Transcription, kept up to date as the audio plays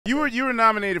You were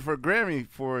nominated for a Grammy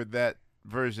for that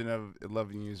version of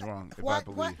 "Loving You Is Wrong." Why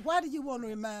do you want to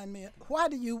remind me? Why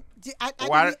do you? I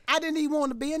didn't even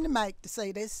want to be in the mic to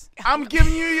say this. I'm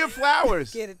giving you your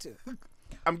flowers. Get it too.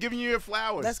 I'm giving you your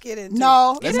flowers. Let's get into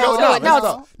No, there's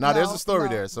a story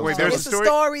there. So wait, there's a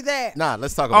story there. Nah,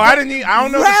 let's talk about. I don't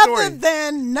know the story. Rather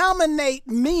than nominate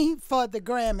me for the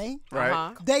Grammy,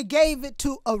 right? They gave it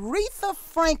to Aretha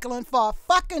Franklin for a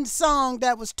fucking song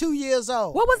that was 2 years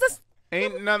old. What was this?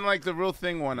 Ain't nothing like the Real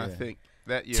Thing one. I think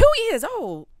that year. 2 years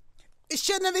old. It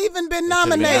shouldn't have even been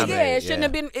nominated. It shouldn't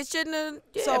have been. It shouldn't have.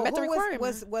 Yeah, so met the who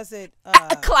requirement. was it?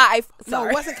 Clive. No,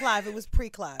 Sorry. it wasn't Clive. It was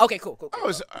pre-Clive. Okay, cool. Oh,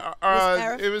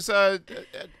 it was our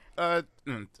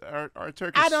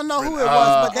Turkish. I don't know who it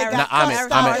was, but they got Ahmet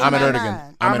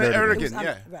Erdogan. Ahmet Erdogan,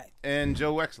 yeah. Right. And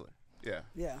Joe Wexler.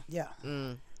 Yeah.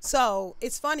 So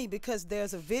it's funny because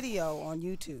there's a video on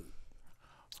YouTube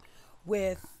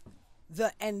with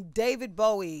David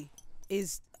Bowie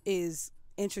is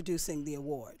introducing the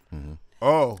award. Mm-hmm.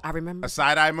 Oh, I remember a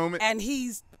side-eye moment, and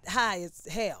he's high as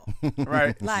hell.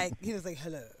 right? Like he was like,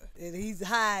 "Hello," and he's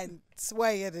high and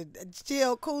swaying and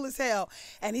chill, cool as hell.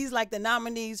 And he's like the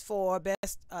nominees for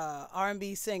best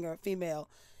R&B singer female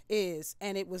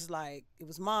and it was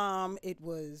Mom.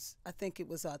 I think it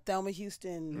was Thelma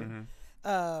Houston.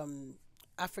 Mm-hmm.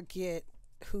 I forget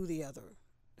who the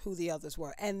others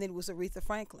were, and then it was Aretha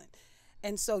Franklin.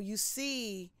 And so you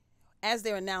see, as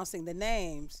they're announcing the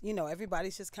names,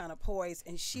 everybody's just kind of poised,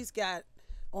 and she's got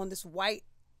on this white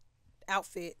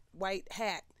outfit, white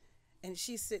hat, and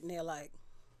she's sitting there like,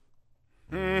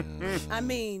 I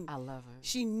mean, I love her.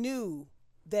 She knew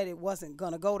that it wasn't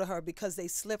going to go to her because they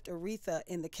slipped Aretha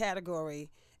in the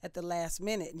category at the last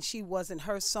minute, and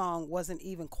her song wasn't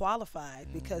even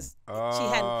qualified because she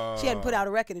hadn't put out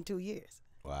a record in 2 years.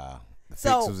 Wow. The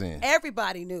so fix was in.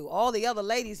 Everybody knew. All the other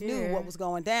ladies knew what was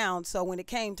going down. So when it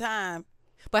came time.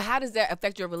 But how does that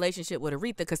affect your relationship with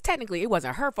Aretha? Because technically it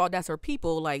wasn't her fault. That's her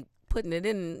people, like, putting it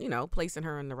in, placing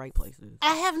her in the right places.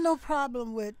 I have no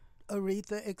problem with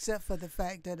Aretha except for the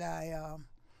fact that I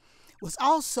was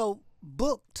also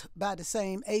booked by the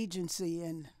same agency,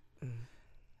 and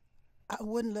I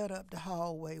wouldn't let her up the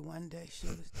hallway one day. She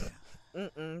was there.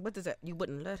 What does that? You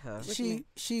wouldn't let her?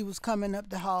 She was coming up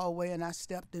the hallway, and I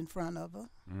stepped in front of her,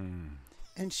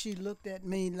 and she looked at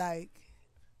me like,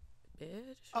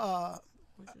 bitch,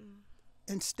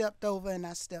 and stepped over, and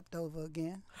I stepped over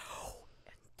again.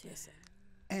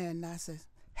 And I said,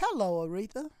 "Hello,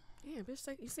 Aretha." Yeah, bitch,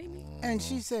 you see me? And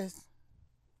she says,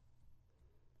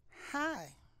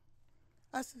 "Hi."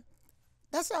 I said,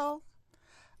 "That's all.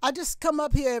 I just come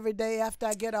up here every day after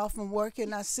I get off from work,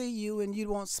 and I see you, and you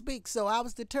won't speak. So I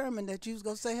was determined that you was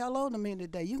going to say hello to me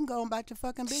today. You can go on about your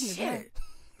fucking business." Shit.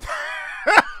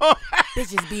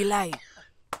 Bitches be like.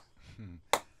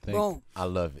 Boom. I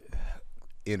love it.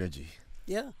 Energy.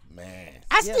 Yeah. Man.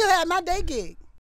 I still had my day gig.